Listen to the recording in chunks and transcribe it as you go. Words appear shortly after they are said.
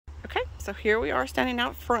So here we are standing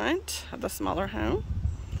out front of the smaller home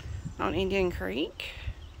on Indian Creek.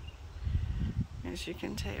 As you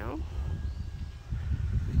can tell,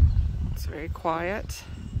 it's very quiet.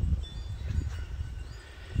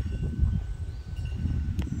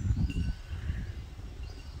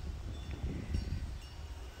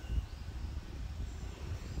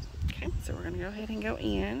 Okay, so we're gonna go ahead and go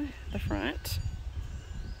in the front.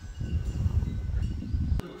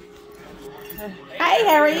 Hey,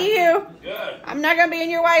 how are you? Good. I'm not gonna be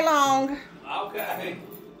in your way long. Okay.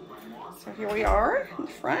 So here we are in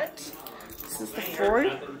the front. This is the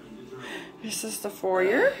foyer. This is the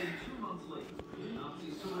foyer.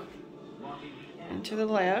 And to the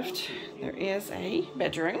left, there is a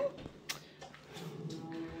bedroom.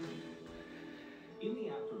 In the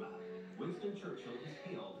aftermath, Winston Churchill is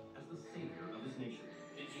hailed as the savior of his nation.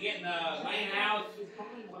 Did you get in the main house?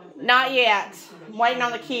 Not yet. I'm waiting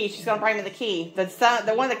on the key. She's gonna bring me the key. The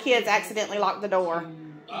one of the kids accidentally locked the door.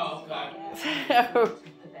 Oh, okay. So.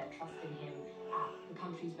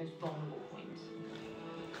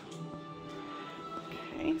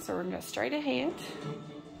 Okay, so we're gonna go straight ahead.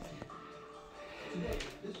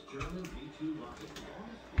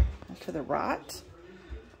 To the right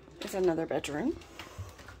is another bedroom.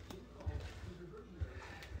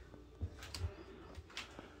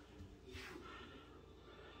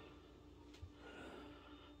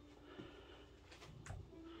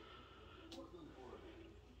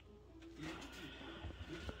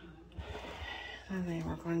 And then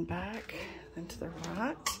we're going back, then to the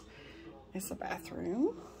right is the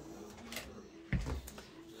bathroom.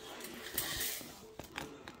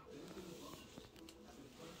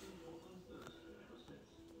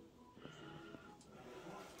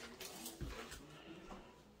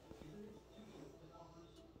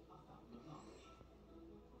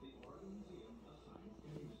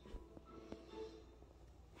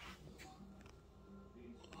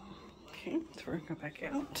 Okay, so we're gonna go back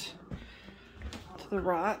out. To the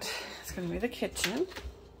right, it's gonna be the kitchen.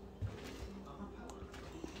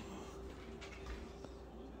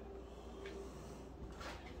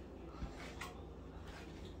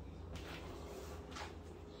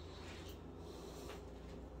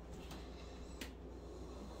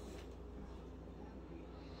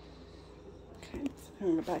 Okay, so I'm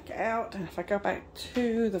gonna go back out, and if I go back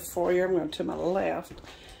to the foyer, I'm going to my left,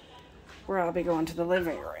 where I'll be going to the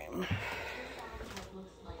living room.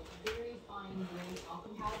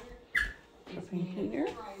 Up in here.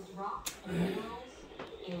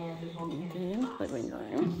 And then living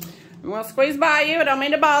room. I'm going to squeeze by you. I don't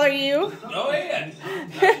mean to bother you. Go ahead.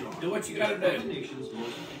 Do what you gotta do. And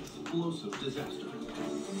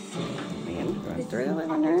going through the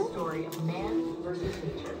living room.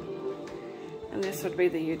 And this would be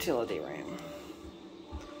the utility room.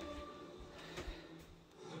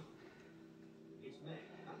 It's May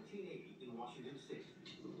 1980 in Washington State.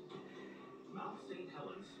 Mount St.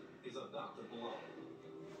 Helens is about to blow.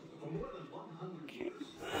 For more than 100 years,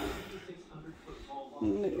 600-foot tall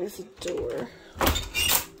And there's a door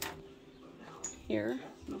here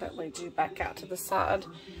that leads you back out to the side.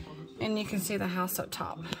 And you can see the house up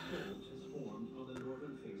top.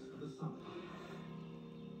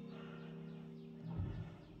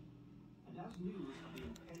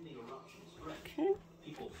 Okay.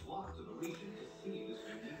 people flock to the region to see this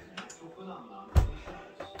unique natural phenomenon. We're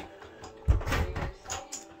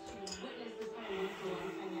excited to witness this kind of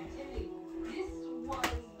winter activity. This was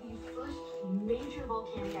the first major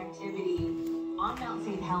volcanic activity on Mount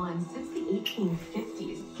St. Helens since the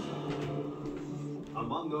 1850s.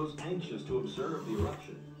 Among those anxious to observe the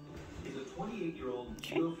eruption is a 28-year-old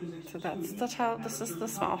Okay, geophysics so that's the top. This is the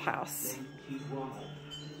small house. Keith Ronald.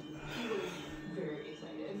 He was very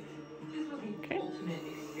excited. This was the ultimate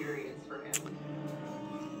experience for him.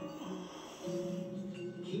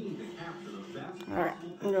 Keen to capture the vast All right,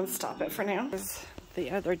 I'm going to stop it for now. There's the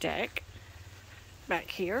other deck back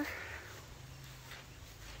here.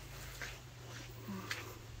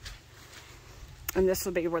 And this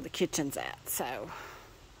will be where the kitchen's at, so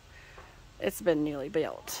it's been newly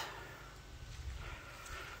built.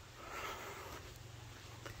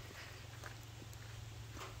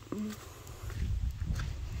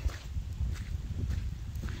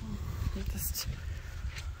 Just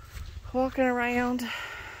walking around,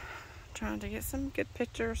 trying to get some good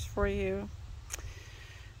pictures for you.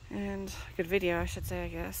 And a good video, I should say, I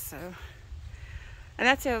guess. So, and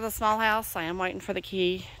that's it, the small house. I am waiting for the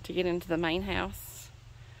key to get into the main house.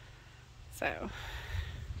 So, I'm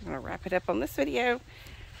going to wrap it up on this video,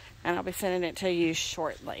 and I'll be sending it to you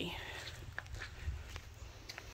shortly.